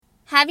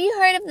Have you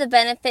heard of the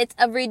benefits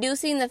of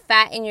reducing the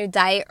fat in your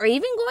diet or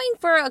even going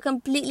for a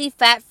completely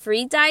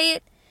fat-free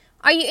diet?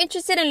 Are you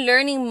interested in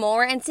learning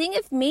more and seeing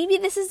if maybe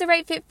this is the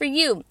right fit for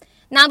you?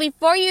 Now,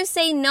 before you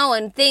say no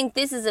and think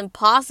this is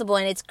impossible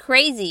and it's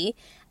crazy,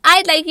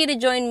 I'd like you to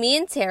join me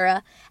and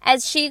Tara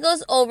as she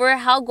goes over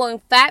how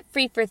going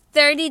fat-free for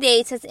 30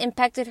 days has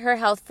impacted her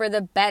health for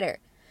the better.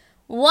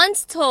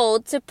 Once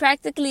told to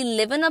practically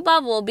live in a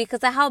bubble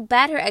because of how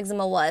bad her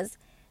eczema was,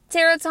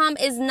 Tara Tom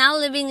is now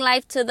living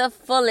life to the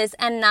fullest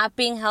and not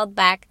being held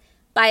back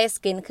by a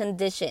skin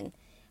condition.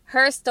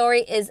 Her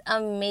story is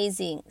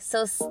amazing,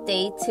 so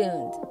stay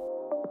tuned.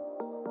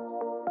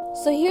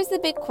 So here's the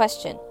big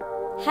question.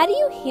 How do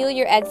you heal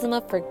your eczema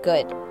for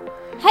good?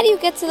 How do you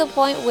get to the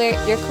point where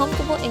you're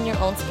comfortable in your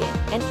own skin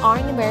and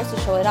aren't embarrassed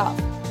to show it off?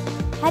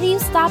 How do you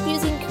stop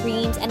using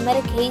creams and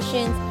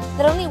medications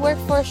that only work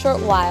for a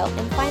short while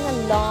and find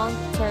a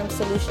long-term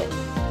solution?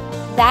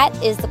 That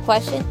is the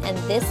question, and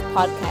this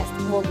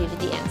podcast will give you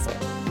the answer.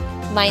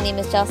 My name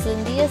is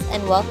Jocelyn Diaz,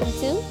 and welcome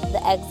to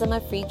the Eczema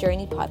Free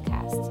Journey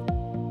podcast.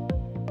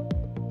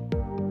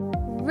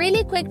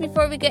 Really quick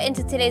before we get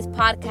into today's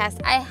podcast,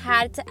 I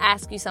had to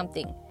ask you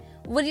something.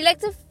 Would you like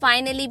to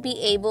finally be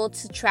able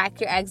to track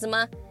your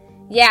eczema?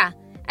 Yeah,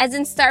 as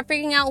in start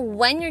figuring out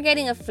when you're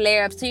getting a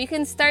flare-up so you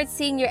can start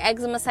seeing your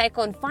eczema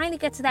cycle and finally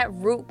get to that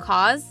root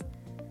cause?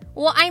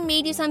 Well, I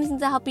made you something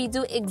to help you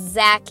do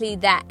exactly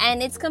that,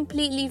 and it's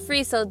completely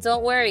free, so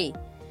don't worry.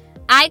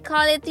 I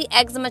call it the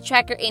Eczema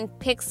Tracker in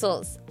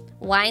Pixels.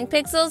 Why in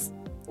Pixels?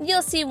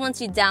 You'll see once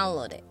you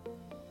download it.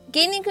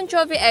 Gaining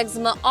control of your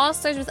eczema all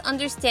starts with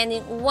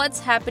understanding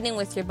what's happening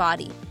with your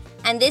body.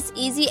 And this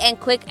easy and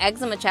quick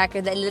eczema tracker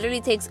that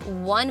literally takes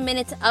 1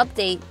 minute to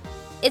update,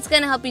 it's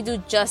going to help you do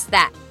just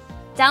that.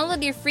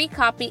 Download your free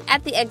copy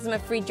at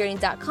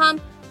theeczemafreejourney.com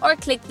or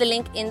click the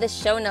link in the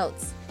show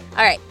notes.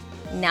 All right.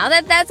 Now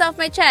that that's off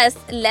my chest,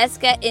 let's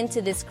get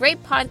into this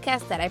great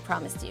podcast that I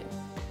promised you.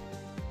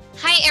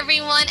 Hi,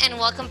 everyone, and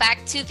welcome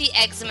back to the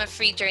Eczema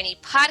Free Journey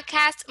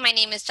podcast. My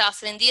name is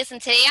Jocelyn Diaz,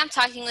 and today I'm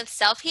talking with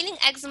self-healing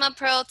eczema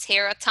pro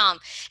Tara Tom.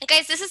 And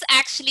guys, this is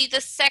actually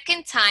the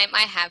second time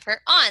I have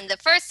her on. The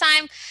first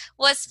time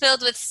was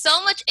filled with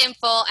so much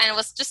info and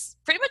was just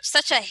pretty much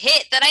such a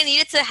hit that I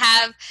needed to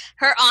have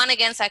her on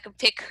again so I could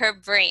pick her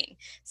brain.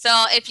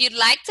 So if you'd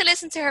like to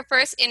listen to her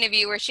first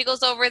interview where she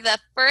goes over the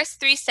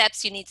first 3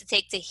 steps you need to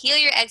take to heal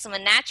your eczema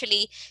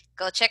naturally,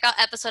 go check out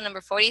episode number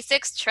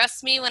 46.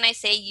 Trust me when I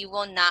say you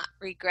will not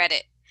regret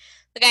it.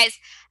 So guys,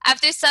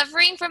 after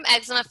suffering from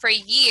eczema for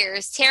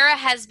years, Tara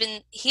has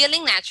been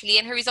healing naturally,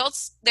 and her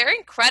results, they're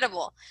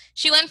incredible.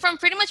 She went from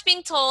pretty much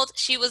being told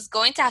she was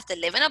going to have to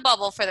live in a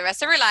bubble for the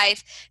rest of her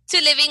life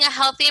to living a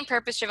healthy and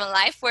purpose-driven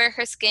life where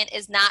her skin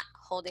is not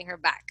holding her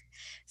back.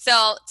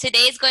 So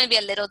today is going to be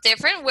a little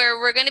different, where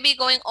we're going to be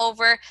going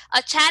over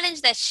a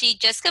challenge that she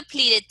just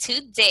completed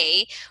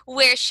today,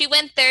 where she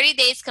went 30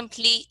 days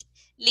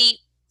completely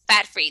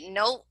fat-free,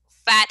 no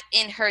fat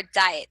in her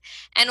diet.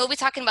 And we'll be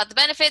talking about the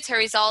benefits, her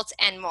results,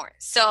 and more.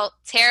 So,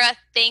 Tara,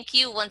 thank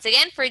you once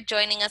again for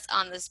joining us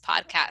on this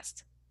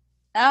podcast.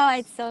 Oh,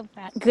 it's so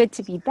good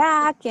to be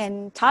back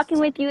and talking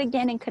with you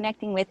again and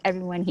connecting with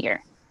everyone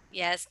here.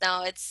 Yes,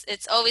 no,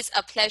 it's always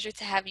a pleasure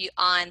to have you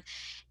on.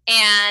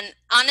 And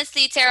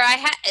honestly, Tara,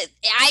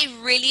 I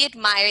really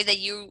admire that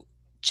you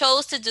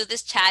chose to do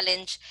this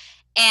challenge.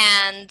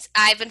 And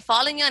I've been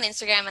following you on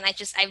Instagram, and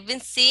I've been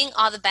seeing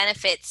all the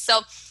benefits.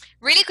 So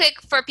really quick,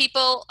 for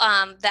people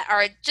that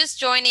are just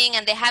joining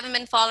and they haven't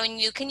been following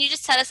you, can you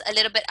just tell us a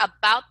little bit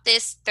about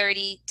this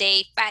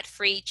 30-day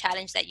fat-free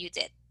challenge that you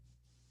did?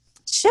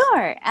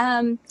 Sure.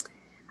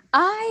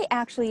 I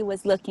actually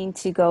was looking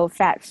to go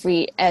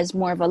fat-free as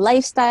more of a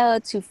lifestyle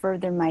to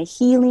further my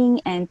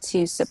healing and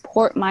to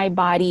support my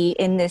body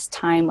in this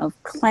time of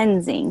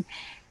cleansing.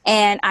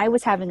 And I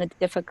was having a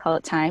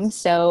difficult time.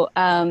 So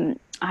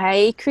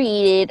I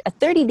created a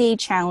 30-day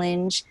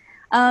challenge.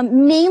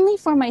 Mainly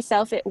for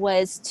myself, it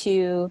was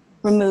to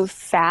remove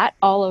fat,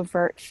 all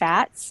overt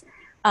fats,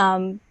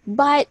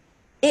 but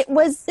it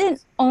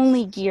wasn't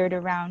only geared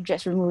around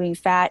just removing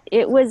fat.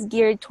 It was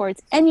geared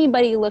towards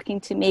anybody looking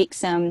to make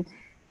some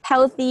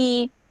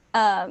healthy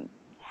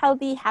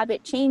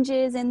habit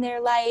changes in their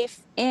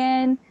life.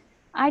 And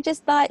I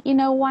just thought,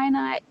 why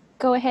not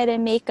go ahead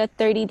and make a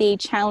 30-day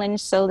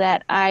challenge so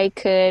that I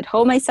could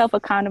hold myself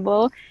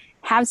accountable,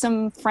 have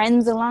some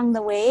friends along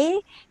the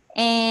way,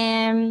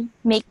 and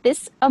make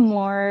this a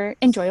more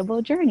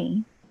enjoyable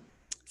journey.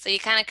 So you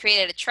kind of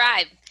created a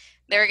tribe.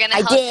 They were going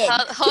to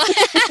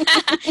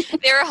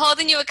they were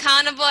holding you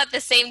accountable at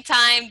the same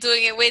time,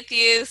 doing it with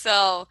you.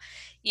 So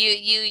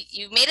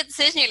you made a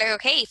decision. You're like,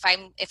 okay,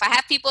 if I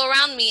have people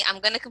around me, I'm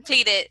going to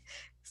complete it.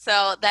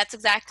 So that's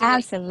exactly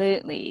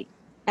Absolutely.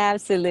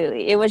 It's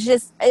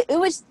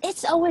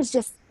always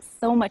just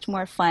so much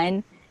more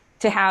fun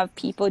to have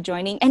people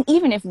joining. And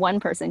even if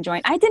one person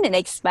joined, I didn't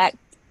expect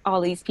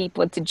all these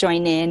people to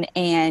join in,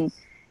 and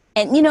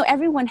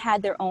everyone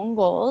had their own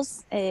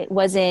goals. It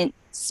wasn't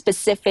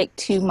specific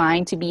to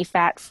mine to be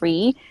fat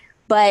free,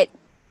 but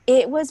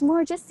it was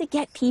more just to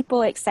get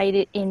people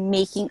excited in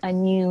making a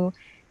new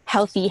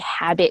healthy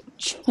habit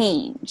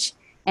change.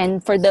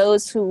 And for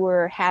those who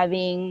were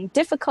having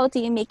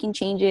difficulty in making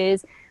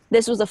changes,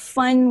 this was a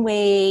fun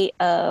way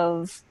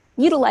of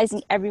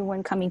utilizing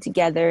everyone coming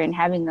together and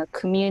having a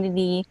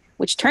community,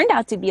 which turned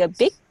out to be a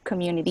big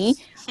community,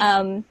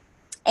 and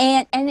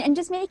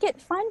just make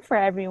it fun for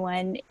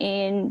everyone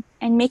and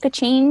make a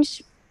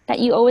change that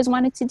you always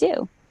wanted to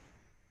do.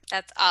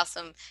 That's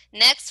awesome.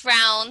 Next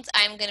round,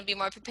 I'm going to be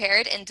more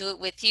prepared and do it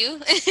with you.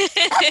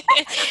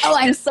 Oh,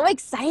 I'm so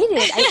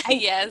excited.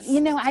 Yes.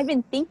 I've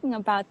been thinking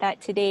about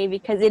that today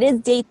because it is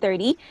day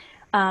 30.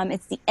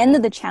 It's the end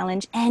of the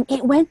challenge and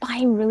it went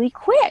by really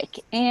quick.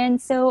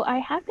 And so I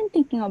have been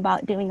thinking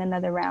about doing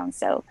another round.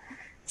 So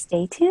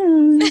stay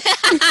tuned.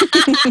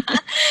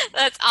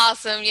 That's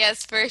awesome.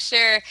 Yes, for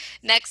sure.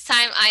 Next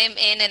time I am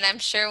in, and I'm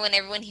sure when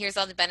everyone hears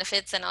all the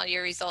benefits and all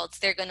your results,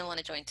 they're going to want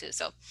to join too.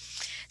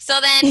 So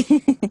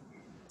then,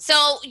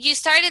 so you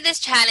started this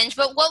challenge,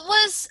 but what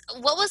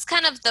was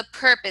kind of the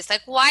purpose?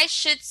 Like, why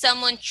should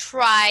someone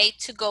try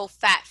to go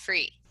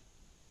fat-free?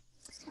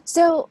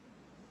 So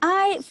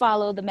I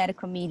follow the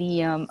Medical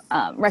Medium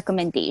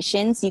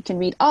recommendations. You can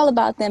read all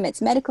about them.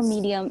 It's Medical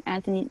Medium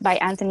by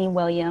Anthony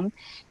William.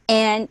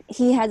 And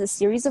he has a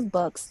series of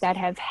books that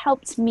have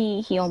helped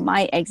me heal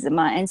my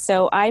eczema. And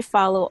so I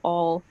follow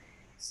all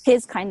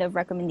his kind of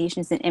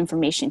recommendations and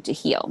information to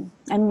heal.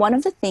 And one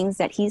of the things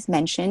that he's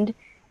mentioned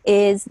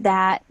is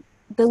that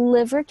the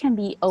liver can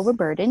be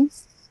overburdened,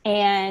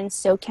 and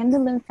so can the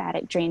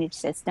lymphatic drainage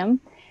system.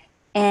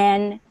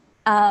 And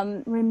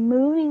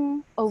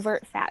removing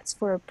overt fats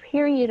for a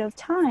period of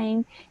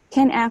time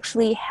can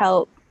actually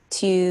help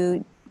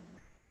to,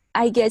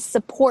 I guess,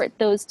 support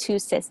those two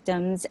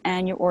systems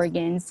and your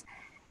organs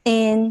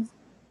in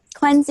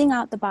cleansing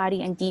out the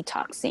body and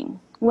detoxing.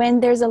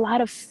 When there's a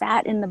lot of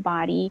fat in the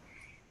body,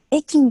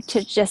 it can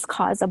just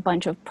cause a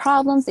bunch of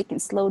problems. It can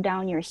slow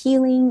down your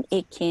healing.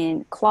 It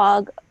can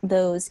clog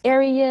those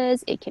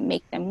areas. It can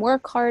make them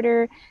work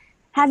harder.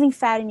 Having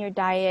fat in your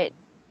diet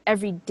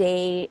every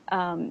day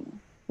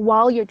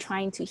while you're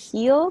trying to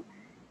heal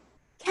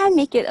can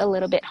make it a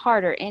little bit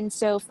harder. And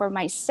so for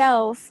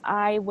myself,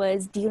 I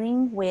was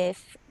dealing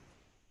with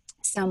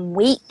some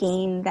weight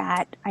gain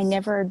that I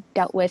never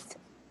dealt with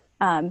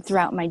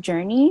throughout my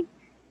journey.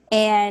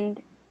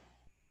 And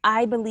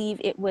I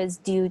believe it was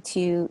due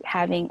to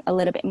having a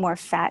little bit more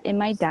fat in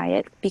my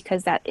diet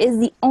because that is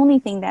the only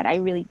thing that I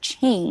really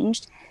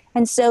changed.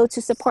 And so to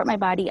support my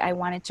body, I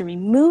wanted to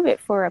remove it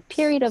for a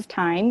period of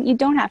time. You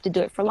don't have to do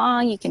it for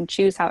long. You can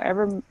choose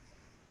however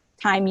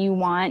time you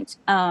want.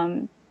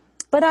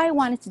 But I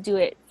wanted to do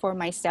it for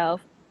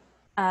myself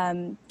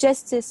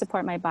just to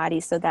support my body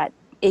so that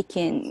it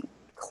can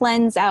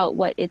cleanse out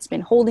what it's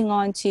been holding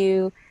on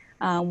to,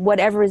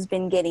 whatever has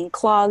been getting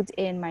clogged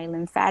in my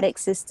lymphatic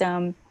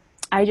system.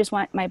 I just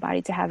want my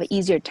body to have an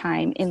easier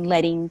time in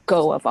letting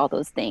go of all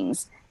those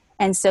things.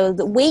 And so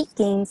the weight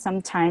gain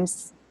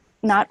sometimes,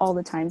 not all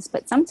the times,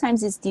 but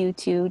sometimes is due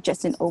to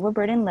just an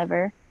overburdened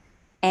liver.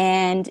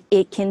 And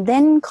it can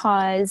then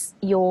cause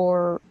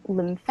your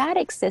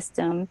lymphatic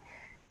system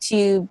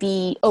to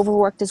be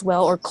overworked as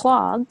well or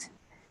clogged.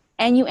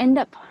 And you end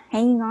up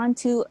hanging on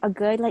to a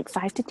good like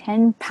 5 to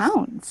 10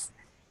 pounds.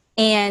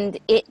 And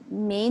it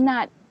may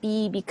not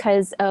be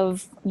because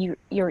of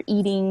you're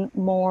eating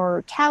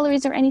more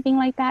calories or anything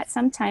like that.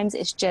 Sometimes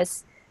it's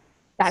just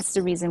that's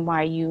the reason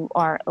why you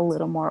are a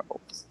little more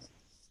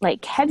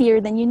like heavier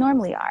than you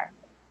normally are.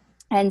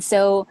 And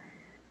so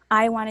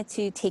I wanted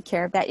to take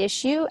care of that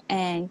issue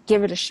and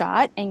give it a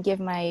shot and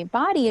give my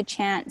body a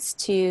chance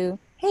to,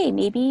 hey,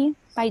 maybe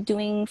by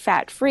doing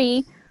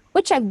fat-free,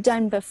 which I've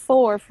done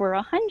before for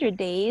 100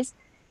 days,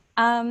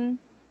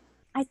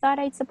 I thought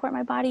I'd support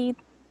my body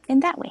in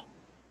that way.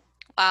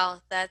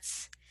 Wow,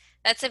 that's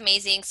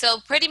amazing. So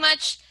pretty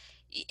much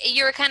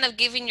you're kind of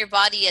giving your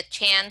body a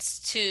chance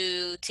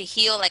to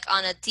heal like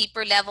on a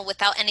deeper level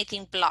without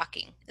anything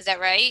blocking. Is that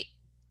right?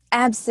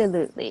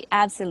 Absolutely,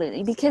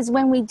 absolutely. Because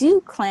when we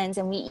do cleanse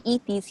and we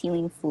eat these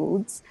healing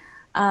foods,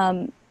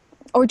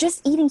 or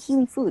just eating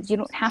healing foods, you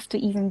don't have to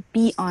even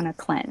be on a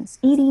cleanse.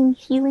 Eating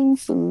healing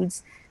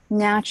foods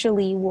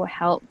naturally will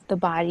help the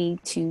body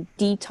to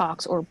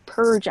detox or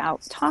purge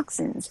out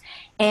toxins.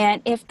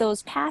 And if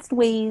those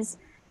pathways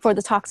for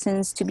the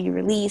toxins to be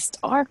released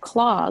are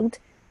clogged,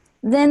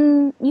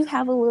 then you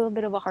have a little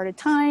bit of a harder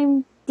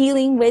time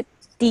dealing with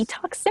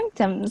detox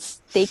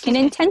symptoms. They can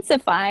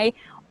intensify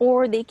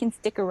or they can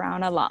stick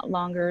around a lot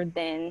longer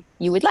than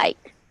you would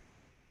like.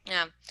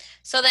 Yeah.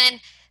 So then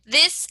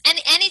this, and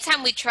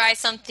anytime we try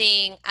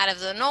something out of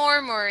the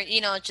norm or,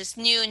 just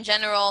new in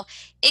general,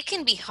 it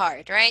can be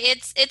hard, right?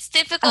 It's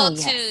difficult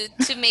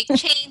yes. to make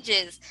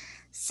changes.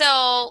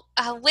 So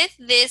with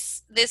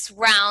this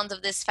round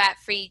of this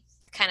fat-free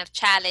kind of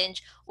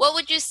challenge, what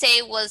would you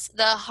say was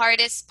the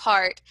hardest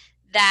part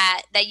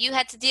that you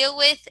had to deal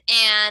with,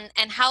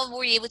 and how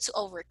were you able to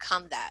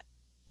overcome that?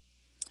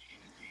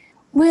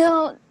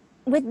 Well,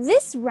 with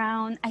this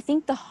round, I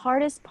think the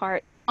hardest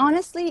part,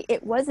 honestly,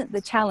 it wasn't the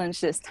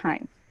challenge this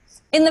time.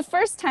 In the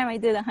first time I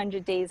did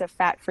 100 days of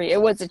fat-free,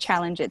 it was a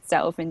challenge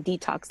itself and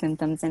detox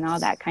symptoms and all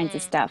that kinds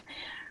of stuff.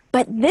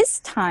 But this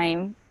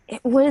time,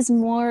 it was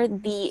more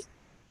the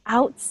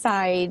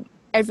outside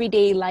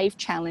everyday life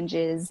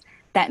challenges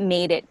that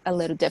made it a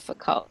little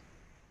difficult.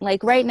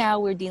 Like right now,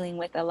 we're dealing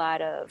with a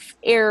lot of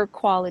air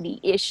quality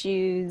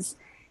issues,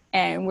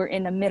 and we're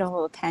in the middle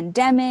of a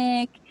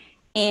pandemic,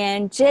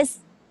 and just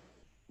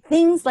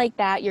things like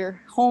that,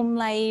 your home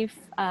life,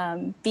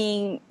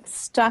 being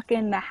stuck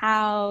in the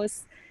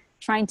house,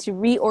 trying to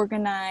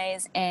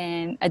reorganize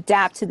and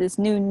adapt to this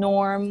new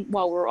norm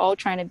while we're all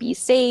trying to be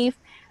safe.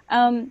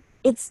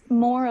 It's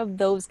more of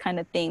those kind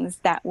of things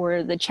that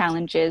were the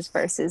challenges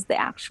versus the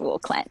actual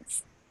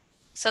cleanse.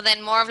 So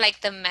then more of like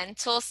the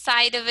mental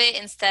side of it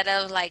instead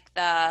of like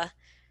the,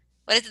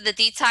 what is it, the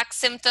detox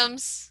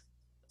symptoms,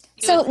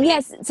 you would So say?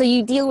 yes, so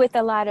you deal with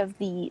a lot of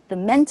the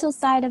mental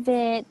side of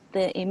it,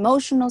 the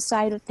emotional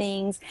side of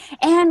things,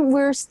 and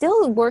we're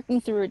still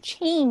working through a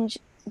change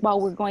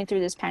while we're going through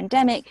this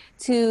pandemic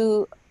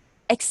to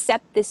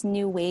accept this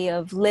new way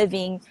of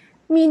living,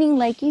 meaning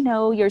like,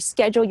 your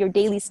schedule, your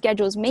daily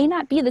schedules may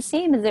not be the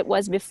same as it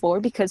was before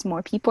because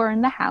more people are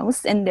in the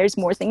house and there's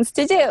more things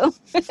to do.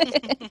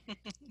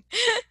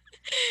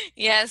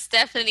 Yes,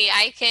 definitely.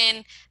 I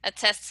can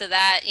attest to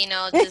that,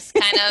 just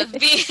kind of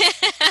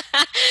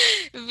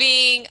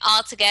being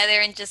all together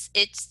and just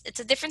it's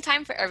a different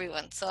time for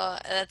everyone. So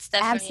that's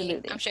definitely, I'm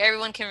Absolutely. sure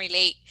everyone can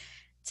relate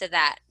to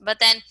that. But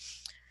then,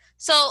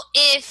 so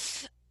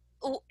if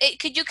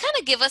could you kind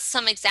of give us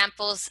some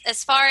examples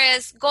as far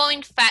as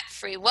going fat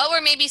free? What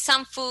were maybe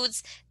some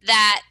foods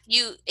that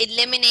you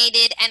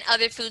eliminated and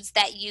other foods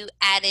that you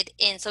added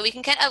in so we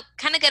can kind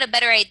of get a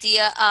better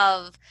idea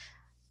of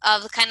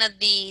kind of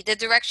the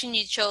direction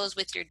you chose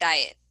with your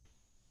diet.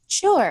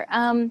 Sure.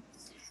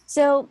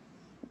 So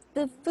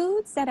the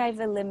foods that I've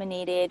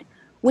eliminated,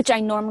 which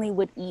I normally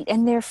would eat,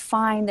 and they're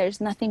fine.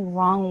 There's nothing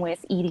wrong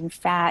with eating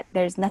fat.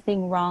 There's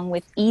nothing wrong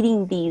with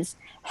eating these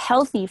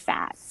healthy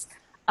fats.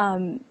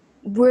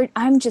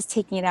 I'm just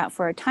taking it out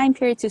for a time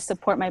period to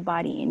support my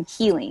body in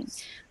healing.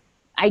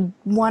 I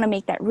want to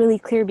make that really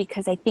clear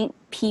because I think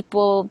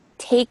people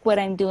take what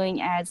I'm doing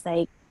as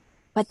like,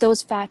 but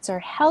those fats are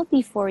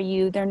healthy for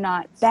you. They're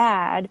not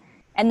bad.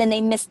 And then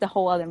they miss the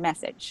whole other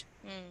message.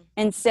 Mm.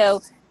 And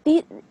so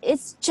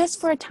it's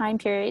just for a time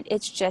period.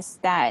 It's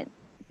just that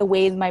the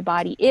way my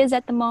body is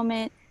at the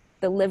moment,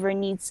 the liver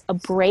needs a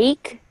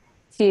break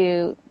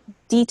to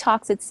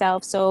detox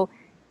itself. So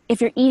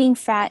if you're eating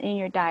fat in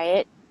your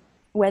diet,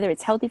 whether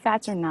it's healthy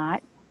fats or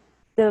not,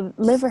 the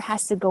liver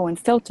has to go and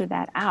filter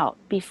that out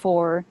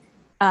before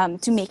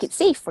to make it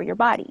safe for your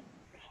body.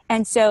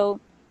 And so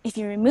if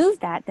you remove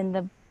that, then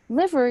the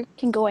liver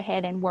can go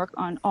ahead and work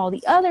on all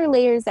the other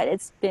layers that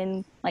it's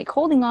been like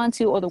holding on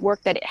to or the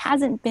work that it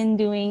hasn't been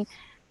doing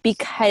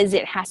because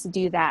it has to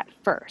do that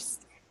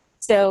first.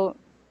 So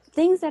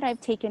things that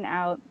I've taken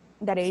out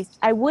that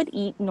I would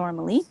eat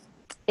normally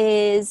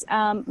is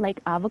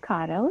like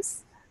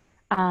avocados,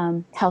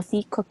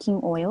 healthy cooking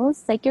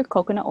oils, like your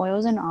coconut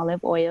oils and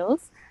olive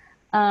oils.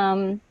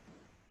 Um,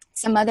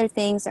 some other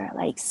things are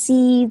like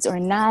seeds or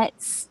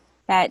nuts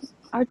that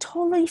are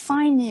totally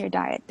fine in your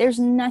diet. There's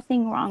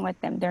nothing wrong with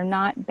them. They're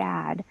not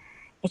bad.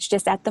 It's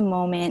just at the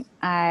moment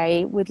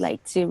I would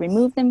like to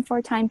remove them for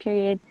a time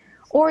period,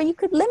 or you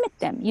could limit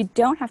them. You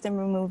don't have to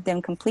remove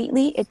them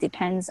completely. It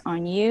depends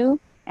on you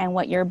and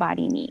what your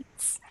body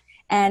needs.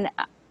 And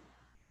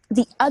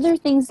the other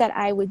things that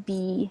I would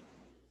be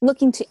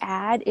looking to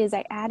add is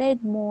I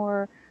added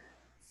more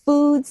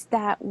foods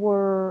that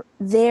were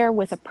there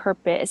with a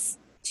purpose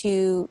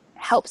to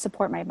help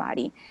support my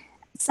body.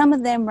 Some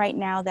of them right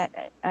now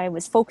that I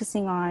was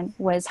focusing on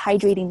was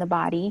hydrating the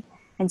body.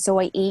 And so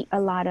I ate a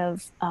lot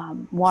of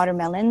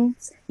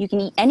watermelons. You can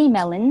eat any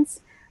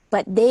melons,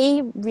 but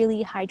they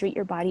really hydrate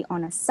your body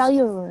on a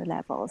cellular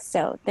level.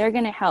 So they're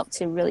going to help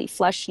to really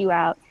flush you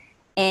out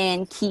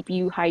and keep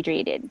you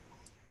hydrated.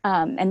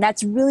 And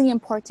that's really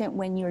important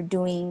when you're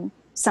doing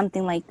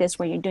something like this,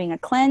 where you're doing a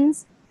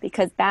cleanse,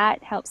 because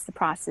that helps the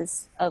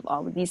process of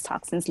all of these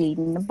toxins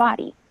leaving the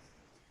body.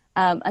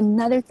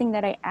 Another thing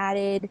that I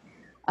added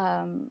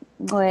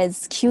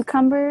was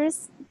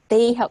cucumbers.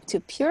 They help to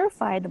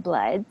purify the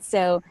blood.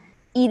 So,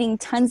 eating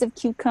tons of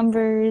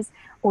cucumbers,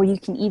 or you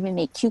can even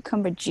make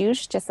cucumber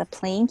juice, just a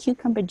plain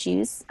cucumber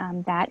juice.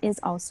 That is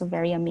also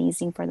very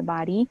amazing for the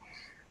body.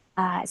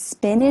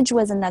 Spinach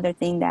was another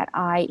thing that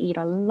I eat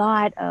a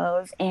lot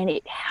of, and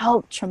it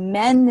helped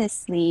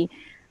tremendously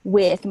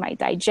with my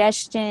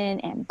digestion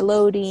and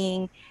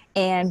bloating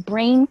and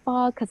brain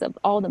fog because of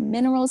all the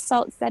mineral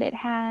salts that it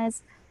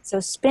has. So,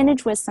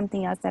 spinach was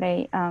something else that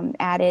I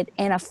added.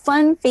 And a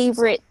fun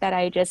favorite that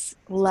I just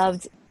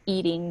loved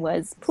eating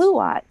was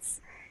pluots.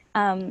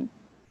 Um,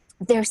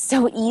 they're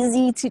so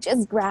easy to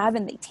just grab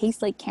and they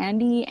taste like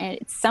candy, and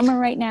it's summer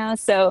right now,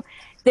 so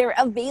they're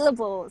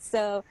available.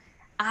 So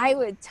I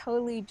would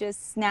totally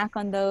just snack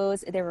on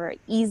those. They were an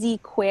easy,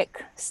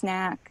 quick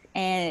snack,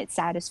 and it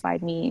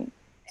satisfied me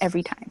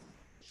every time.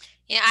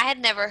 Yeah, I had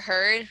never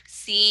heard,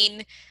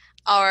 seen,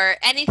 or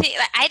anything.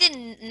 Like, I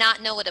did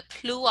not know what a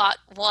pluot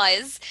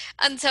was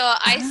until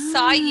I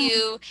saw Ah,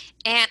 you,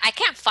 and I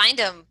can't find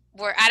them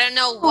where I don't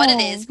know what it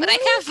Oh, is, but I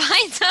really? can't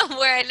find them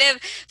where I live.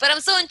 But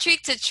I'm so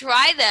intrigued to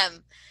try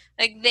them.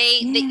 Like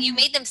you Yeah.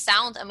 made them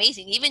sound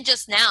amazing. Even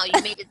just now,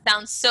 you made it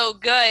sound so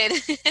good.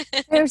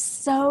 They're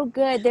so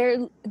good.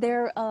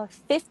 They're a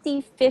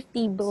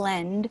 50-50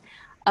 blend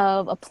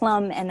of a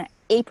plum and an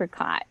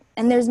apricot.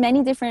 And there's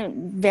many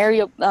different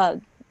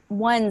variable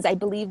ones. I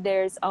believe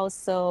there's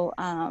also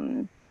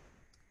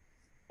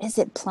is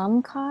it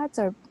plum cots,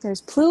 or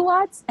there's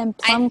pluots and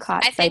I plum I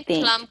cots, I think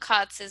think. plum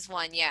cuts is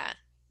one, yeah.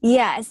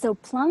 Yeah, so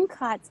plum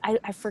cots,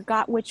 I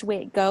forgot which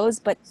way it goes,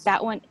 but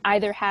that one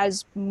either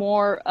has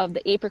more of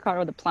the apricot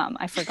or the plum.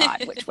 I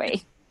forgot which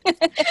way.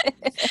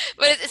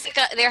 But it's like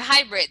they're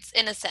hybrids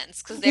in a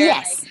sense because they're like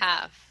Yes.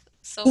 half.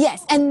 So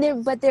Yes, cool.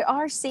 and they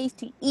are safe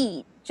to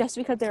eat. Just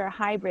because they're a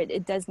hybrid,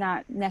 it does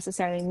not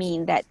necessarily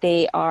mean that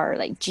they are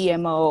like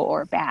GMO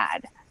or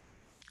bad.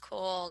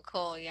 Cool,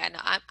 cool. Yeah, no,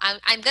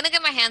 I'm gonna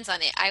get my hands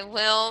on it. I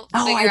will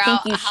Oh, figure I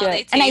out think you how they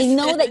should. And I taste.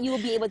 know that you will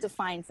be able to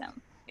find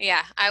some.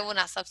 Yeah, I will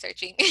not stop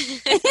searching.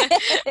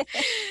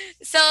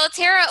 So,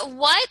 Tara,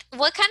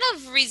 what kind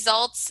of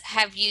results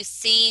have you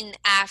seen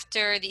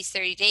after these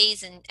 30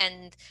 days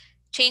and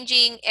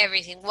changing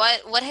everything?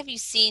 What have you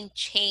seen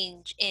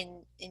change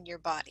in your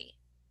body?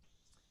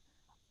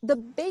 The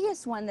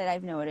biggest one that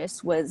I've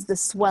noticed was the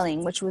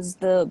swelling, which was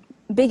the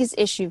biggest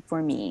issue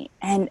for me.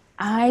 And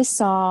I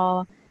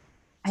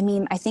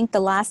mean, I think the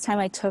last time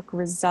I took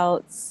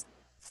results,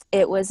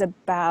 it was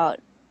about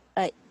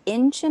an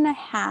inch and a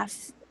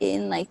half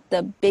in like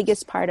the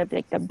biggest part of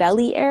like the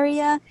belly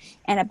area,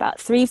 and about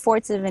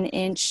 3/4 of an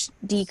inch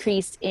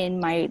decrease in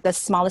the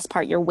smallest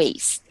part, your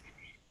waist.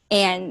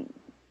 And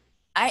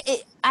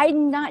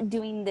I'm not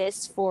doing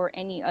this for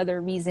any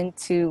other reason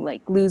to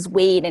like lose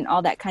weight and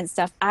all that kind of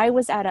stuff. I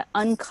was at an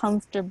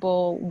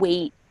uncomfortable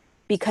weight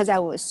because I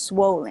was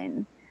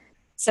swollen.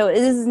 So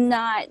this is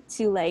not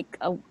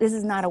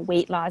a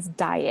weight loss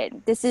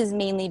diet. This is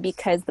mainly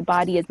because the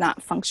body is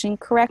not functioning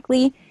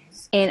correctly,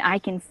 and I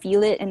can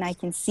feel it and I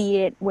can see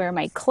it where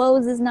my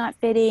clothes is not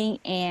fitting,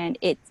 and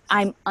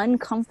I'm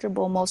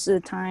uncomfortable most of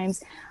the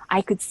times.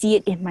 I could see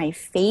it in my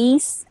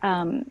face,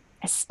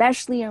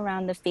 especially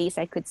around the face.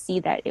 I could see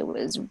that it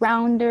was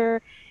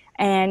rounder,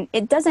 and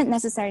it doesn't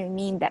necessarily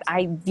mean that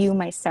I view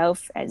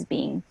myself as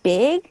being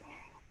big.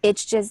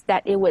 It's just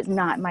that it was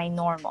not my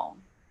normal.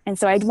 And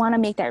so I'd want to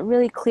make that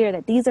really clear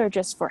that these are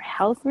just for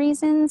health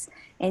reasons,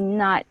 and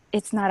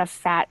it's not a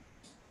fat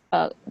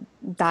uh, To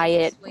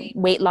diet, lose weight.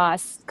 weight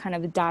loss kind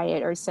of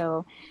diet or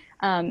so.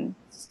 Um,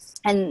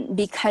 and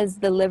because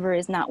the liver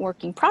is not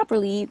working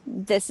properly,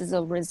 this is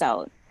a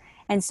result.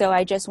 And so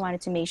I just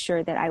wanted to make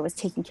sure that I was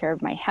taking care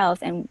of my health.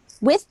 And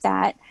with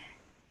that,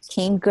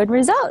 came good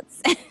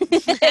results.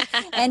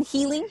 And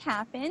healing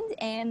happened,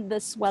 and the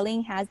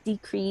swelling has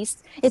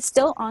decreased. It's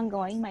still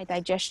ongoing. My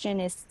digestion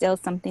is still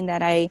something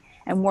that I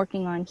am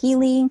working on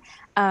healing.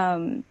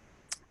 Um,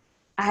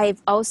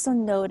 I've also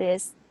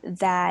noticed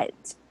that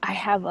I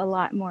have a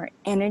lot more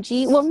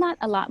energy. Well, not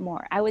a lot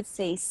more. I would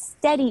say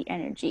steady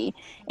energy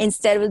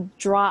instead of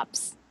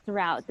drops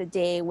throughout the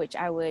day, which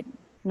I would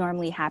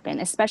normally happen,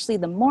 especially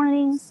the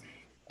mornings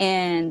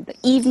and the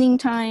evening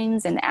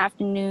times and the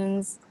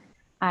afternoons.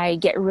 I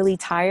get really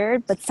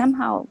tired, but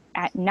somehow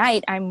at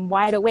night I'm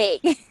wide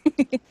awake.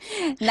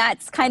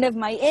 That's kind of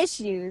my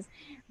issues.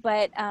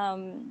 But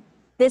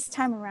this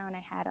time around, I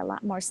had a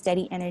lot more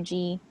steady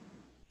energy,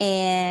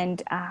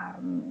 and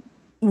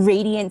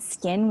radiant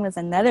skin was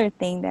another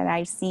thing that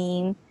I've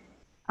seen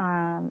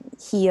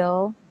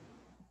heal.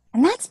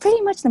 And that's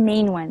pretty much the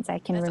main ones I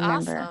can That's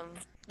remember. awesome.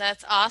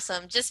 That's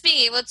awesome. Just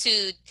being able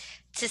to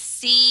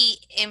see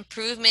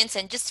improvements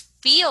and just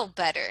feel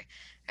better,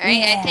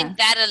 right? I Yeah. think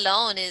that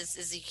alone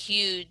is a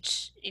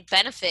huge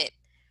benefit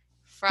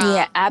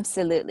Yeah, from.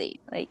 absolutely.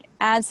 Like,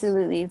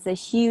 absolutely.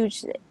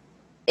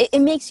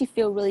 It makes you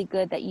feel really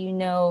good that you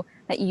know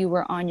that you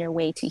were on your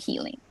way to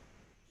healing.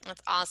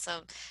 That's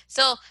awesome.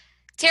 So,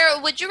 Tara,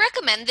 would you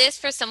recommend this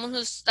for someone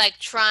who's like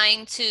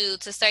trying to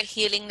start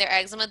healing their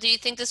eczema? Do you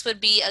think this would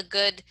be a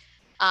good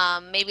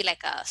maybe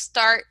like a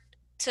start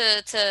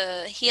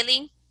to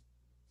healing?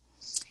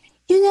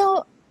 You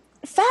know,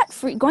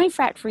 going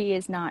fat free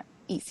is not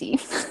easy.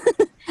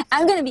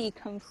 I'm going to be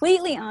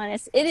completely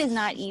honest. It is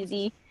not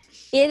easy.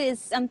 It is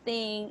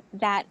something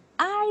that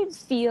I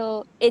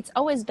feel it's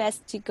always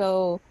best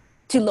to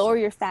lower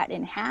your fat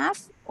in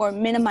half or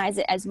minimize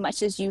it as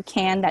much as you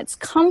can that's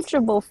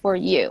comfortable for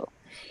you.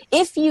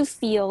 If you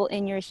feel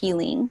in your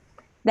healing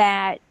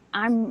that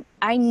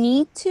I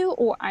need to,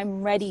 or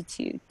I'm ready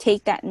to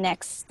take that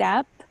next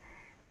step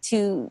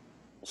to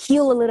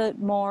heal a little bit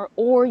more,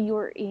 or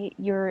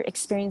you're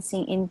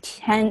experiencing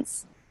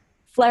intense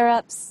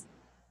flare-ups,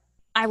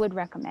 I would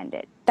recommend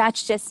it.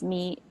 That's just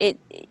me. It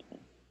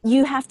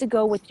You have to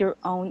go with your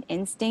own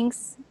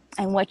instincts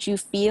and what you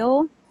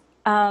feel.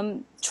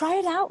 Try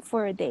it out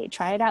for a day,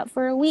 try it out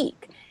for a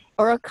week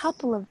or a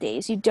couple of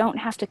days. You don't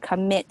have to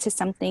commit to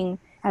something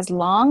as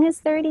long as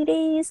 30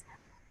 days.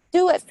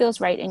 Do what feels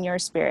right in your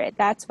spirit.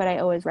 That's what I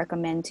always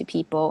recommend to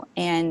people.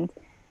 And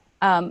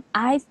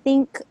I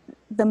think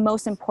the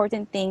most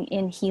important thing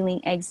in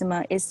healing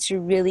eczema is to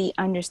really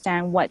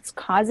understand what's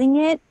causing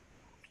it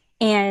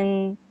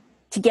and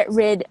to get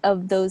rid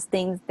of those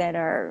things that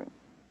are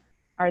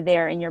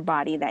there in your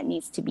body that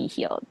needs to be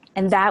healed.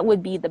 And that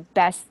would be the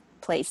best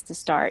place to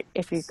start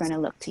if you're going to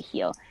look to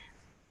heal.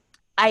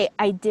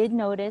 I did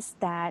notice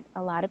that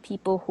a lot of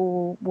people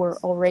who were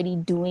already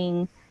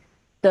doing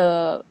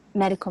the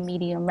medical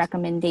medium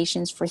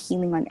recommendations for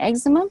healing on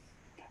eczema,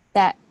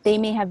 that they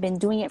may have been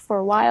doing it for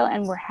a while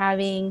and were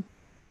having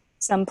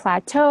some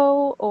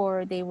plateau,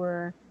 or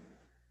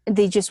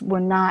they just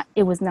were not,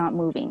 it was not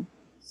moving.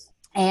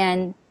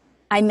 And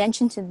I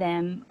mentioned to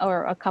them,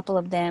 or a couple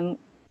of them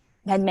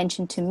had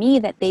mentioned to me,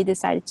 that they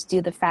decided to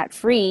do the fat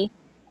free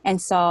and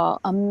saw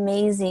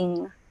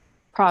amazing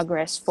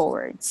progress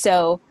forward.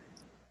 So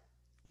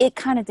it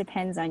kind of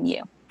depends on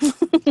you.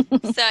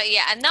 So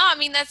yeah, no, I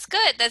mean that's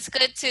good. That's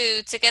good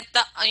to get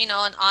the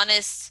an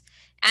honest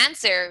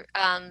answer.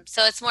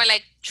 So it's more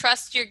like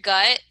trust your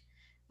gut,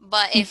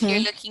 but if you're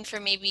Mm-hmm. looking for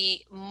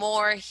maybe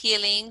more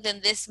healing, then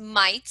this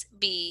might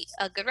be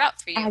a good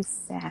route for you.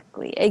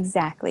 Exactly.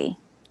 Exactly.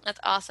 That's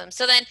awesome.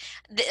 So then,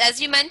 as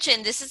you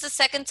mentioned, this is the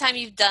second time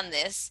you've done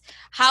this.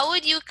 How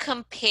would you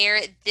compare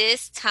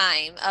this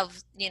time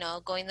of,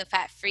 going the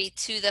fat free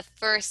to the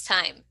first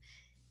time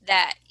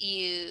that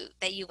you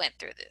went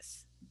through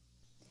this?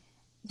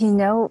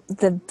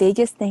 The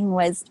biggest thing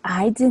was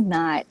I did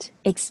not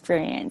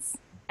experience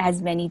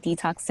as many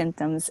detox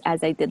symptoms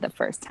as I did the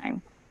first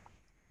time.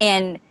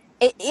 And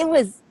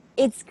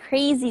it's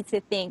crazy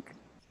to think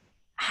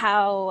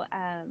how,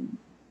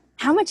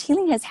 how much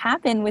healing has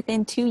happened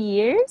within 2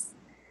 years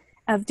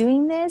of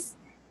doing this.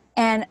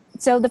 And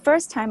so the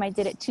first time I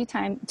did it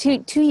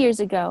 2 years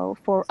ago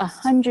for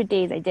 100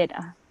 days, I did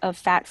a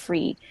fat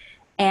free,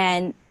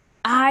 and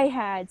I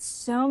had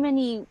so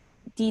many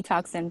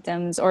detox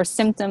symptoms or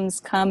symptoms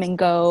come and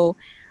go.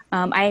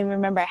 I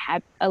remember I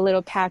had a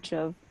little patch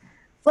of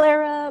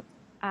flare up.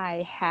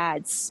 I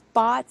had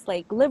spots,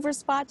 like liver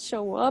spots,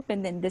 show up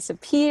and then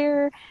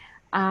disappear.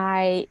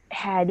 I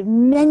had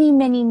many,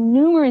 many,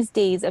 numerous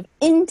days of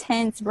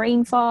intense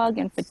brain fog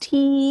and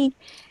fatigue.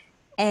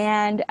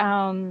 And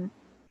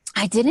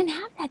I didn't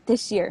have that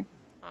this year.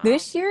 Wow.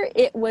 This year,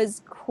 it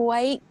was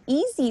quite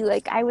easy.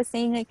 Like I was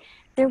saying, like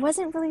there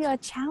wasn't really a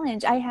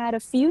challenge. I had a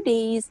few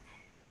days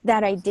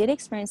that I did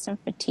experience some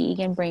fatigue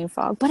and brain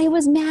fog, but it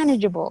was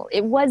manageable.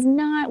 It was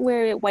not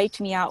where it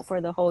wiped me out for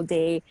the whole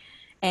day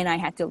and I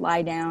had to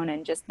lie down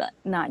and just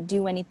not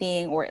do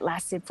anything, or it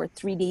lasted for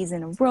 3 days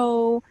in a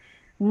row.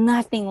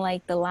 Nothing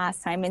like the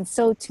last time. And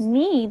so to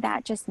me,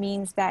 that just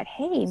means that,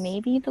 hey,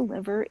 maybe the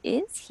liver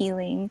is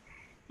healing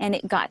and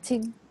it got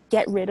to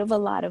get rid of a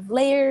lot of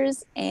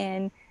layers,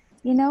 and,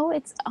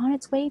 it's on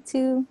its way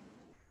to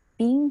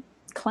being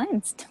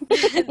cleansed.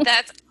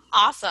 That's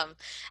awesome.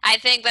 I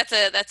think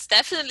that's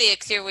definitely a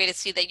clear way to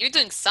see that you're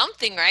doing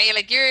something right.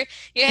 Like you're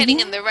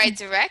heading in the Yeah. right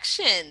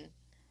direction.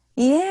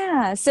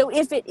 Yeah. So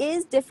if it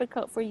is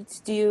difficult for you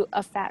to do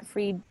a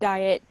fat-free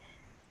diet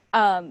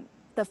um,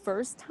 the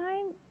first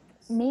time,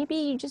 maybe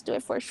you just do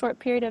it for a short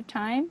period of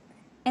time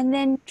and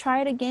then try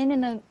it again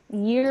in a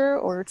year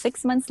or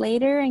 6 months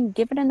later and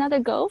give it another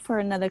go for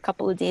another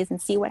couple of days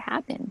and see what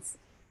happens.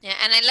 Yeah,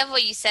 and I love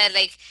what you said.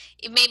 Like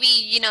maybe,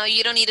 you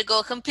don't need to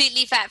go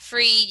completely fat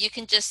free. You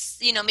can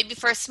just, maybe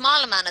for a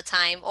small amount of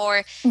time,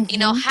 or, Hmm.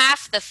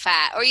 half the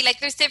fat, or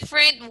there's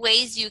different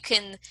ways you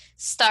can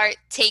start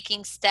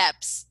taking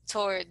steps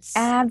towards.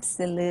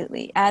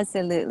 Absolutely.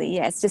 Absolutely.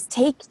 Yes. Just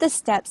take the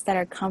steps that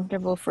are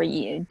comfortable for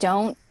you.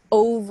 Don't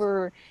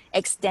over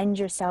extend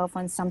yourself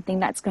on something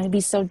that's going to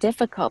be so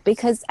difficult,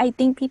 because I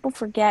think people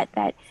forget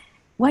that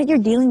what you're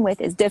dealing with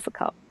is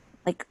difficult.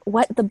 Like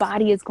what the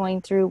body is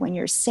going through when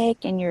you're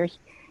sick and you're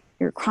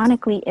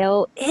chronically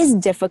ill is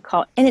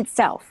difficult in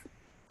itself.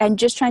 And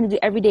just trying to do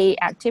everyday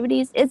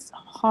activities, it's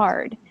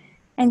hard.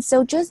 And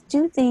so just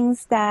do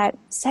things that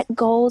set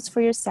goals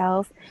for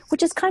yourself,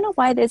 which is kind of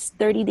why this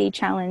 30-day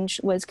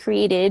challenge was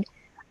created.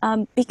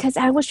 Because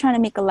I was trying to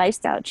make a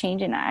lifestyle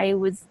change, and I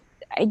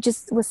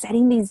just was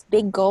setting these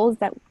big goals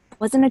that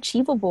wasn't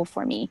achievable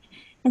for me.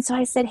 And so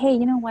I said, hey,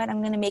 you know what? I'm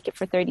going to make it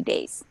for 30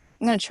 days.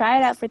 I'm going to try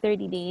it out for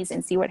 30 days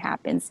and see what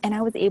happens. And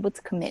I was able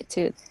to commit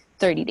to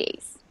 30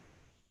 days.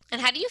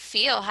 And how do you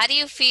feel? How do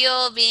you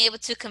feel being able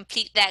to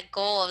complete that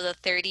goal of the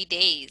 30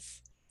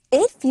 days?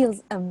 It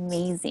feels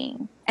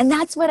amazing. And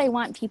that's what I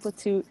want people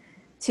to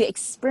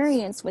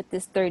experience with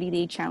this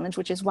 30-day challenge,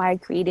 which is why I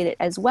created it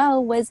as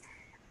well, was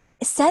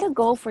set a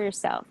goal for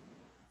yourself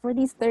for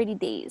these 30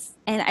 days.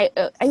 And I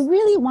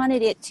really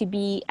wanted it to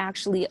be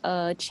actually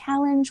a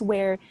challenge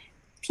where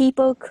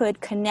people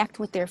could connect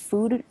with their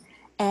food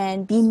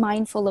and be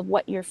mindful of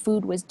what your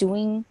food was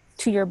doing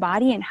to your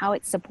body and how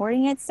it's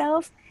supporting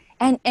itself,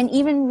 and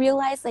even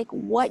realize like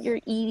what you're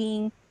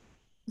eating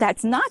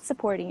that's not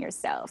supporting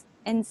yourself.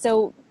 And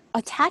so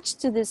attached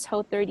to this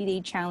whole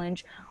 30-day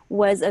challenge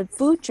was a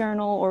food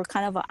journal, or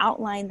kind of an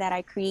outline that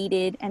I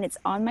created, and it's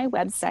on my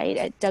website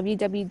at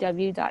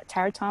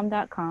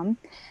www.taratom.com.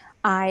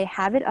 I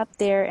have it up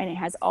there and it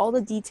has all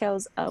the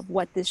details of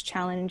what this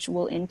challenge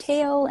will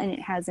entail, and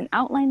it has an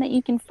outline that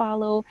you can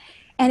follow.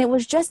 And it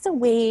was just a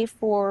way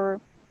for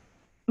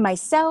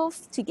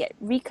myself to get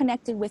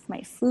reconnected with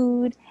my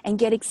food and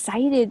get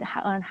excited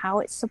on how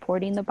it's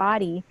supporting the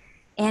body.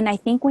 And I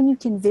think when you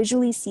can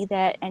visually see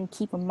that and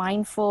keep a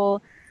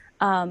mindful,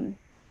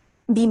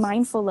 be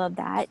mindful of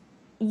that,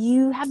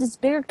 you have this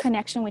bigger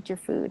connection with your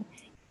food.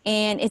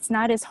 And it's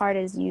not as hard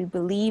as you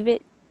believe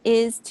it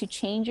is to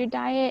change your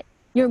diet.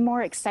 You're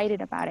more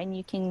excited about it and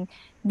you can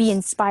be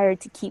inspired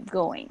to keep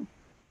going.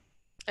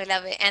 I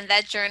love it. And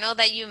that journal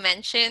that you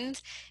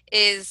mentioned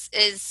is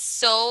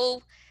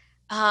so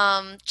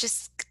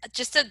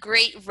just a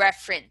great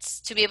reference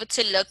to be able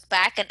to look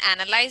back and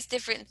analyze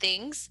different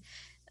things.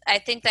 I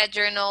think that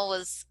journal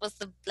was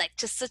the like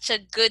just such a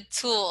good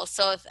tool.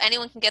 So if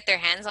anyone can get their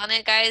hands on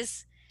it,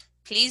 guys,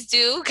 please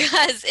do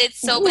because it's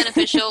so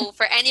beneficial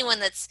for anyone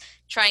that's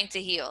trying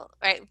to heal,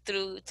 right?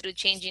 Through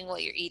changing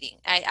what you're eating.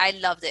 I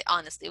loved it,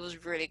 honestly. It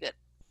was really good.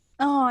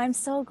 Oh, I'm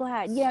so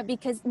glad. Yeah,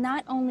 because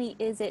not only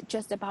is it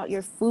just about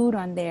your food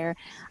on there,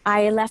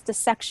 I left a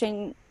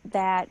section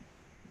that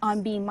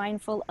on being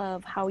mindful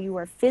of how you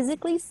are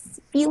physically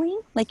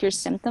feeling, like your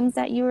symptoms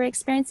that you were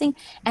experiencing,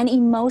 and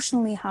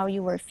emotionally how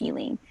you were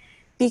feeling.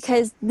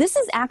 Because this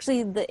is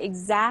actually the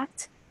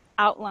exact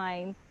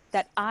outline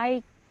that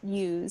I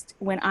used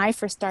when I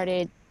first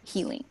started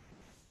healing.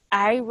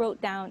 I wrote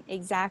down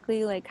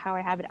exactly like how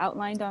I have it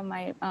outlined on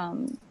my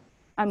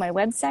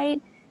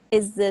website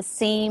is the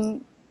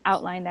same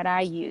outline that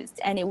I used,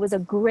 and it was a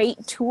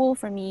great tool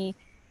for me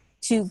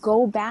to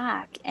go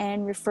back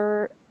and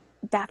refer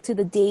back to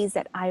the days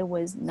that I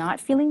was not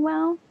feeling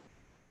well,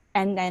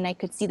 and then I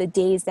could see the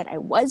days that I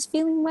was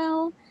feeling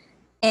well.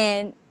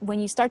 And when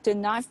you start to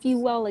not feel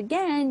well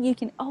again, you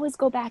can always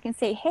go back and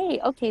say, "Hey,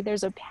 okay,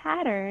 there's a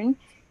pattern.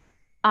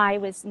 I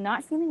was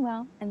not feeling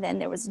well, and then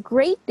there was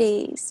great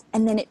days,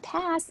 and then it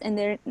passed, and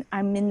there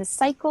I'm in the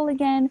cycle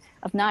again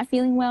of not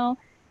feeling well,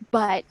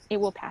 but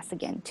it will pass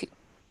again too."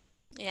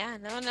 Yeah,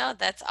 no, no,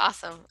 that's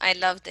awesome. I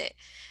loved it.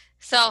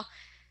 So,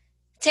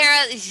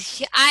 Tara,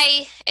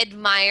 I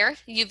admire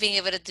you being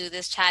able to do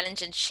this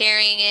challenge and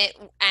sharing it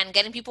and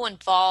getting people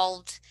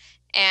involved.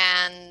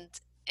 And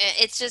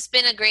it's just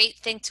been a great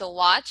thing to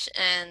watch.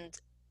 And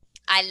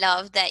I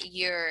love that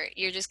you're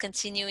just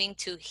continuing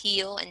to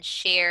heal and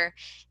share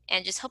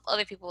and just help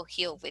other people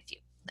heal with you.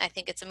 I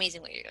think it's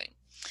amazing what you're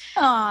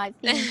Oh,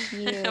 thank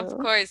doing. Of you.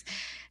 course.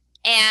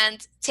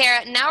 And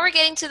Tara, now we're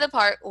getting to the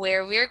part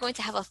where we're going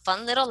to have a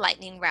fun little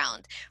lightning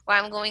round where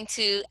I'm going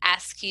to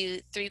ask you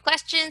three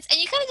questions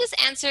and you kind of just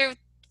answer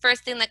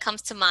first thing that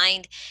comes to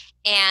mind.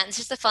 And it's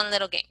just a fun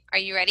little game. Are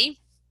you ready?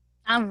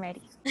 I'm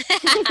ready.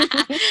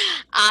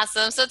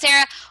 Awesome. So,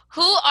 Tara,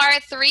 who are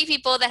three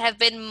people that have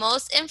been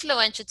most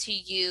influential to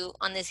you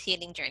on this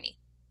healing journey?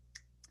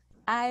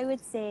 I would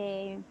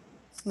say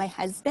my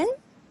husband.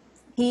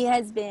 He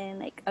has been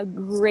like a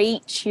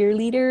great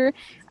cheerleader,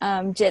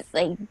 just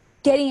like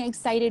getting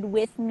excited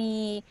with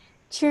me,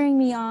 cheering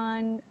me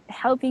on,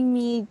 helping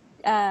me.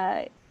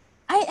 I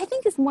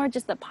think it's more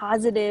just a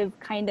positive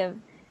kind of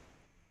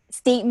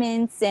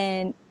statements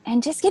and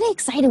just getting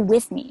excited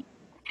with me.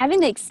 Having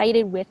the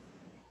excitement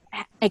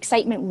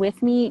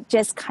with me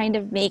just kind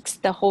of makes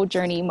the whole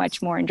journey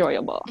much more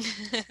enjoyable.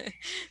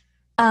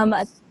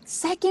 A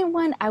second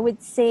one I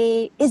would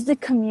say is the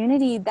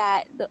community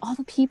all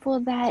the people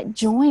that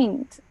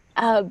joined.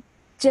 Uh,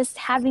 just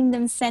having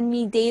them send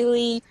me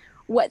daily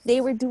what they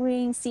were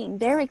doing, seeing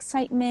their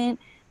excitement,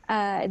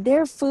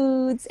 their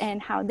foods,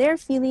 and how they're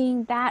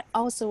feeling. That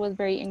also was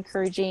very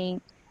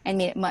encouraging and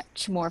made it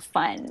much more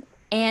fun.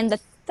 And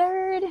the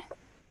third,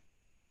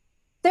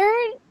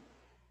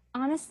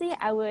 honestly,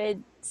 I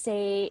would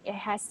say it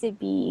has to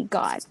be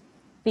God,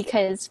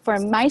 because for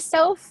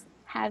myself,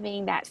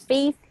 having that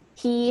faith,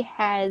 He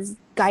has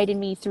guided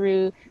me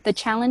through the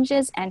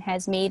challenges and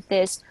has made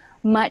this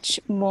much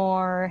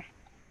more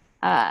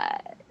uh,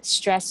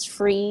 stress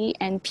free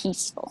and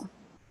peaceful.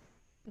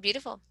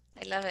 Beautiful.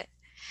 I love it.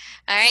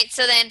 All right.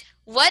 So then,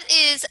 what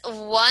is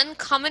one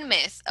common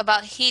myth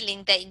about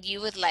healing that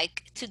you would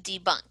like to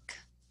debunk?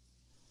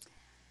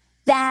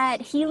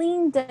 That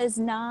healing does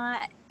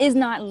not is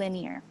not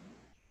linear.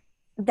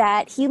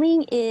 That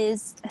healing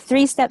is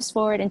 3 steps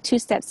forward and 2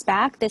 steps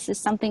back. This is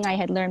something I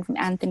had learned from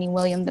Anthony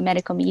William, the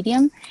medical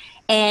medium,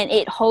 and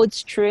it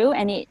holds true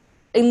and it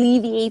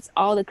alleviates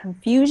all the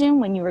confusion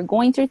when you were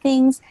going through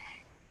things.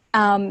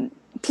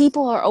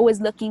 People are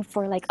always looking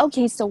for, like,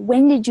 okay, so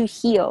when did you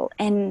heal?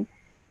 And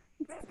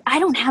I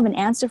don't have an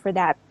answer for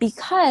that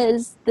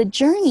because the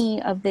journey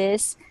of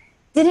this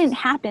didn't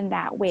happen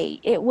that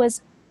way. It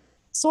was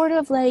sort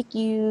of like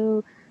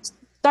you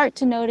start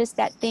to notice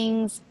that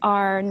things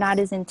are not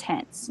as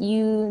intense.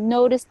 You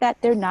notice that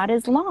they're not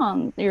as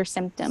long, your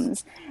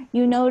symptoms.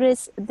 You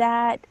notice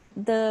that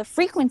the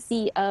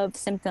frequency of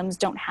symptoms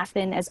don't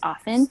happen as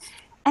often.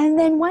 And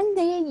then one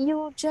day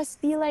you'll just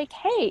be like,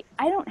 hey,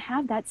 I don't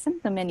have that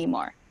symptom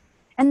anymore.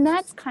 And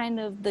that's kind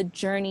of the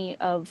journey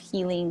of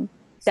healing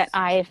that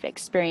I have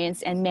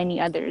experienced and many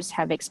others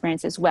have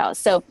experienced as well.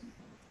 So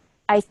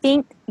I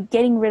think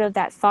getting rid of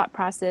that thought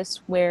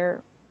process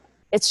where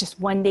it's just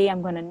one day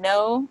I'm going to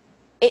know,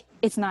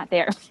 it's not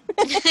there.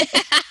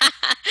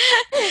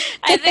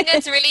 I think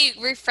it's really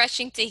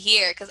refreshing to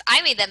hear because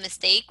I made that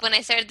mistake when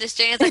I started this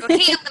journey. I was like,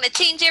 okay, I'm going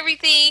to change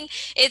everything.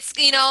 It's,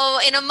 in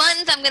a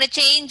month I'm going to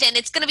change and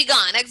it's going to be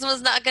gone.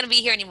 Eczema's not going to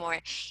be here anymore.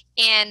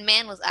 And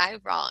man, was I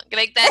wrong.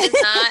 Like that is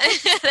not,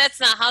 that's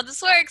not how this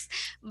works.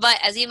 But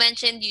as you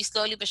mentioned, you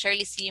slowly but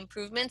surely see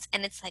improvements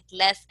and it's like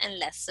less and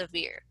less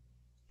severe.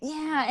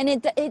 Yeah, and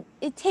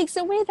it takes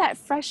away that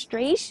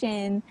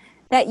frustration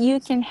that you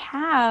can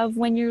have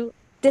when you're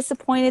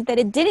disappointed that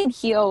it didn't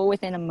heal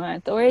within a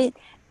month or it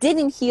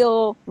didn't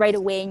heal right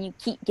away and you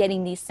keep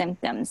getting these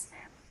symptoms.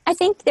 I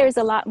think there's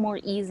a lot more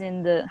ease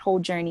in the whole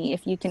journey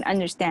if you can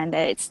understand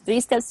that it's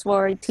 3 steps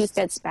forward, 2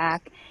 steps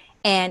back,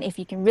 and if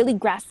you can really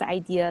grasp the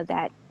idea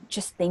that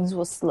just things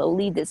will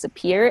slowly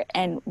disappear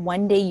and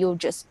one day you'll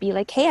just be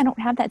like, "Hey, I don't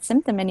have that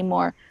symptom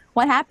anymore.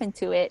 What happened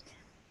to it?"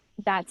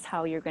 That's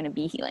how you're going to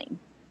be healing.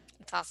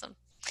 That's awesome.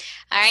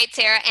 All right,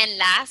 Tara. And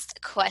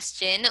last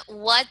question,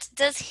 what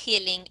does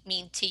healing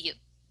mean to you?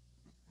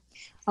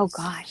 Oh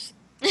gosh,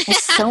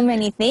 there's so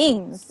many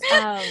things.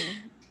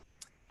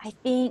 I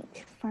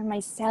think for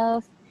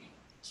myself,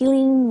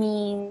 healing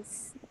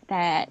means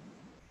that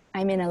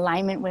I'm in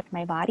alignment with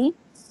my body.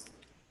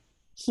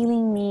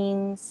 Healing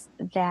means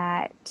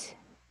that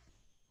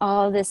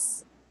all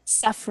this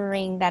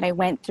suffering that I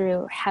went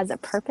through has a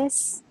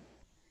purpose.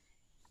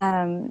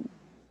 Um,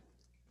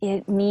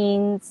 it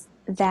means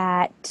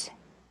that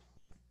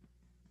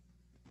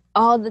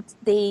all the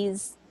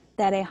days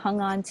that I hung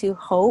on to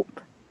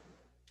hope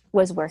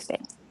was worth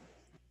it.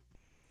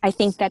 I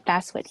think that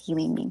that's what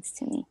healing means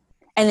to me.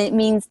 And it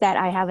means that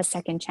I have a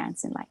second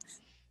chance in life.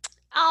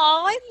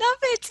 Oh, I love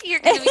it.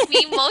 You're gonna make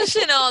me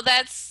emotional.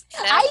 That's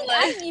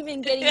I'm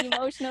even getting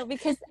emotional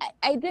because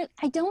I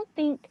don't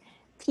think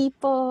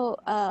people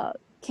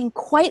can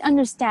quite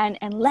understand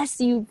unless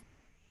you've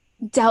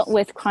dealt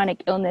with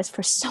chronic illness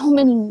for so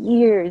many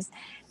years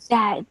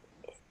that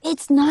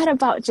it's not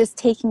about just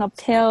taking a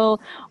pill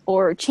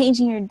or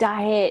changing your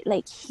diet.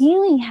 Like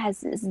healing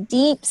has this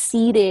deep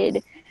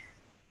seated,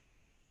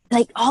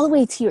 like all the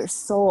way to your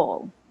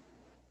soul.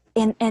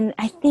 And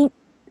I think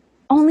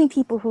only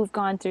people who've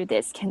gone through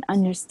this can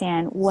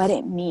understand what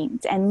it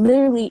means. And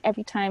literally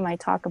every time I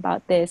talk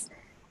about this,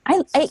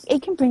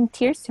 it can bring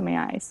tears to my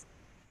eyes.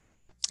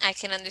 I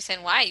can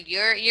understand why.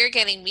 You're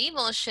getting me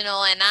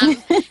emotional and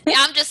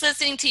I'm just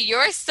listening to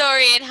your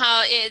story and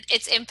how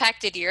it's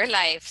impacted your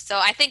life. So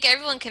I think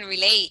everyone can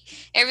relate.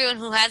 Everyone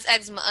who has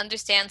eczema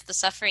understands the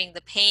suffering,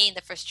 the pain,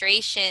 the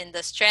frustration,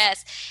 the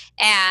stress,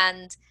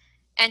 and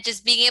and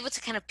just being able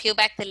to kind of peel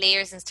back the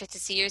layers and start to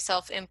see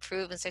yourself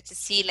improve and start to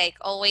see like,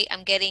 oh wait,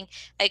 I'm getting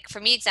like for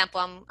me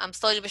example, I'm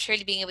slowly but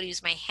surely being able to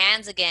use my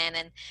hands again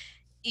and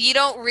you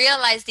don't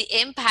realize the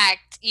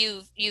impact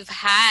you've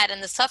had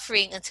and the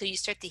suffering until you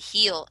start to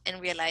heal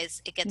and realize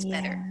it gets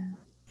better.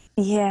 Yeah.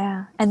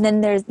 Yeah. And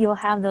then you'll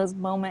have those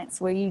moments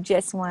where you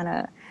just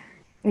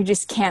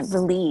can't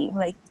believe.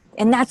 Like,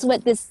 and that's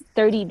what this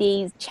 30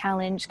 days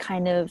challenge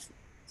kind of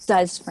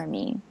does for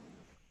me.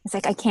 It's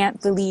like, I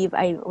can't believe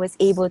I was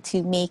able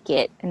to make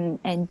it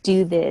and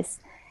do this.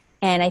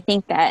 And I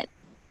think that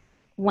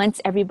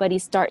once everybody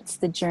starts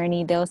the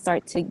journey, they'll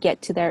start to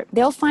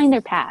they'll find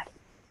their path.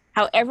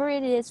 However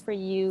it is for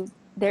you,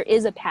 there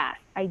is a path.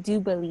 I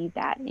do believe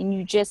that. And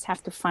you just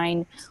have to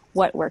find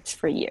what works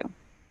for you.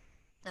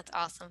 That's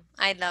awesome.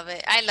 I love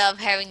it. I love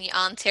having you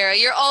on, Tara.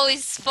 You're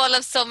always full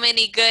of so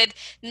many good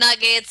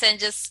nuggets and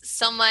just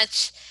so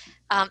much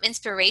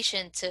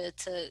inspiration to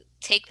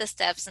take the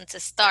steps and to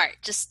start.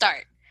 Just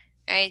start,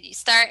 right? You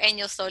start and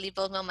you'll slowly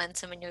build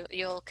momentum and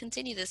you'll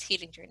continue this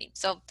healing journey.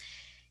 So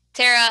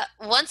Tara,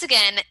 once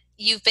again,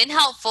 you've been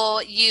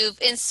helpful. You've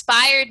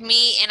inspired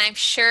me, and I'm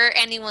sure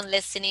anyone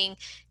listening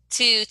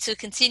to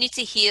continue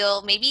to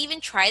heal. Maybe even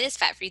try this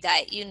fat-free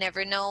diet. You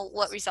never know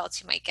what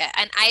results you might get.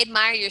 And I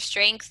admire your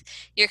strength,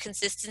 your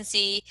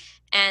consistency,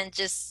 and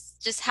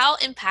just how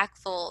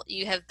impactful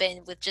you have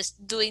been with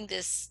just doing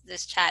this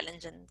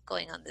challenge and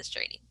going on this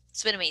journey.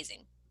 It's been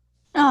amazing.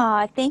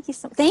 Oh, thank you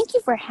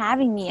for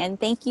having me and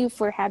thank you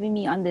for having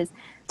me on this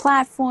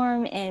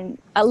platform and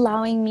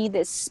allowing me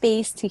this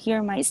space to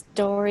hear my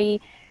story.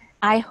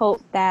 I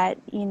hope that,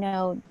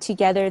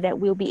 together that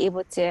we'll be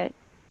able to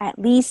at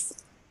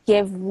least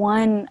give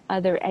one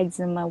other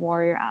eczema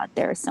warrior out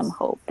there some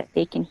hope that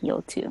they can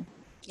heal too.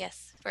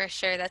 Yes, for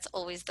sure. That's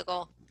always the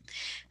goal.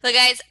 So,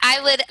 guys, I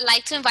would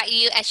like to invite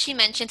you, as she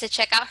mentioned, to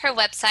check out her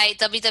website,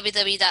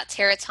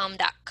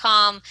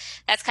 www.teratom.com.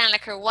 That's kind of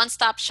like her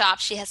one-stop shop.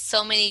 She has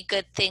so many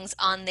good things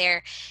on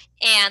there.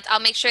 And I'll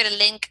make sure to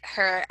link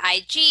her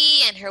IG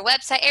and her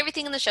website,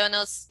 everything in the show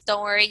notes.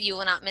 Don't worry, you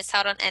will not miss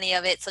out on any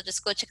of it. So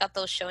just go check out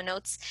those show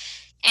notes.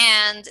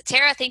 And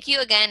Tara, thank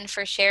you again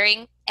for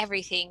sharing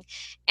everything.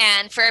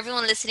 And for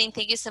everyone listening,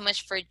 thank you so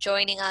much for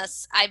joining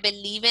us. I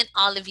believe in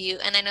all of you,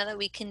 and I know that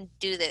we can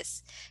do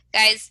this.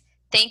 Guys,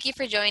 Thank you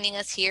for joining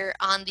us here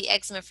on the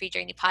Eczema Free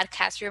Journey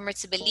podcast. Remember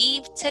to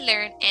believe, to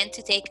learn, and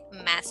to take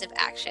massive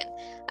action.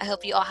 I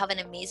hope you all have an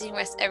amazing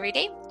rest of your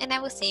day, and I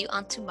will see you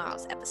on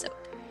tomorrow's episode.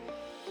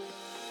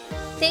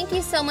 Thank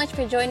you so much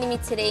for joining me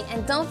today,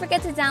 and don't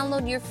forget to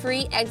download your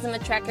free eczema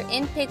tracker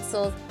in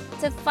Pixels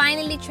to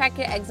finally track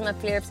your eczema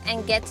flare-ups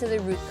and get to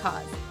the root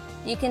cause.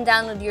 You can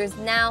download yours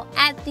now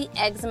at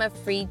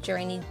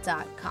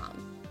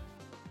theeczemafreejourney.com.